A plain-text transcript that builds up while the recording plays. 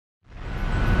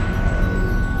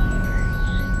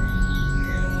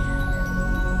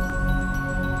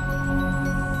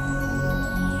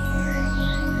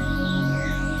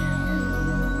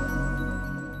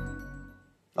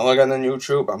Hello again on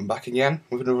YouTube, I'm back again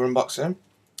with another unboxing,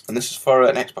 and this is for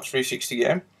an Xbox 360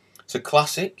 game. It's a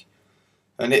classic,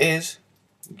 and it is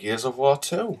Gears of War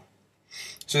 2.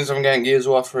 Since I'm getting Gears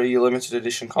of War 3 limited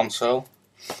edition console,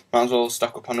 might as well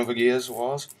stock up on other Gears of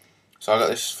Wars. So I got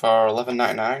this for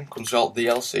 $11.99, comes with all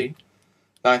DLC,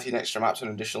 19 extra maps and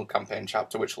an additional campaign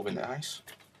chapter, which will be nice.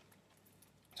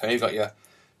 So you've got your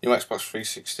new Xbox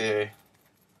 360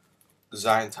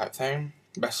 design type thing,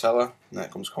 bestseller, and then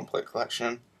it comes complete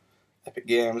collection. Epic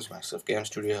Games, Microsoft Game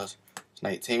Studios, it's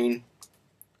 19,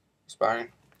 inspiring.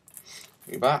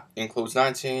 Your back includes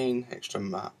 19 extra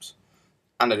maps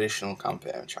and additional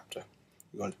campaign chapter.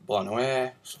 You're going to be blown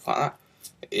away, stuff like that.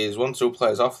 It is 1-2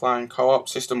 players offline, co-op,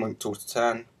 system link 2 to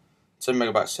 10, 10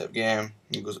 megabyte save game,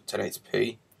 it goes at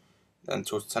 1080p, then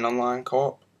 2 to 10 online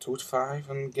co-op, 2 to 5,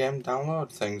 and game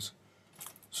download things.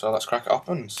 So let's crack it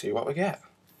open and see what we get.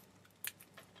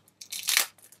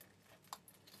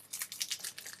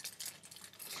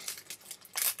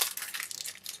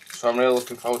 So I'm really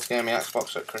looking forward to getting my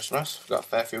Xbox at Christmas. I've got a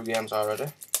fair few games already.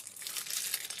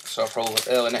 So probably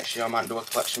early next year I might do a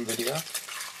collection video.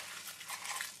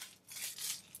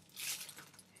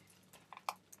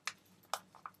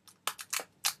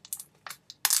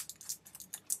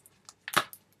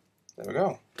 There we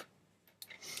go.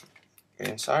 Get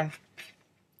inside.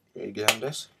 Get your game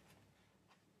disc.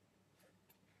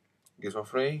 Gears of War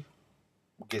 3.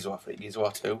 Gears of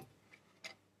War 2.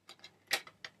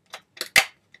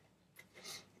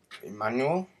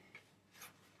 Manual,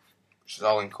 which is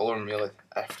all in colour and really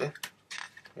hefty,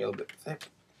 really bit thick.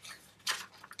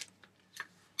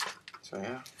 So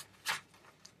yeah,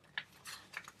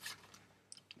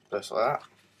 just like that.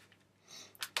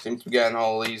 Seem to be getting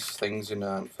all these things in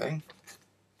a thing.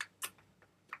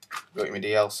 Got my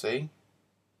DLC.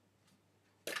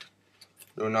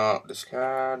 Do not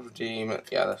discard, redeem it.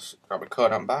 Yeah, that's got my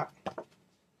code on back.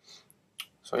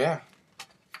 So yeah.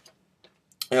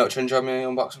 I hope you enjoyed my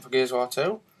unboxing for Gears of War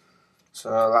 2.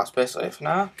 So that's basically it for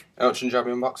now. I hope you enjoyed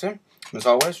my unboxing. And as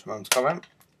always, remember to comment,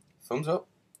 thumbs up,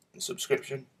 and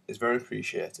subscription is very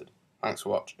appreciated. Thanks for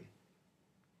watching.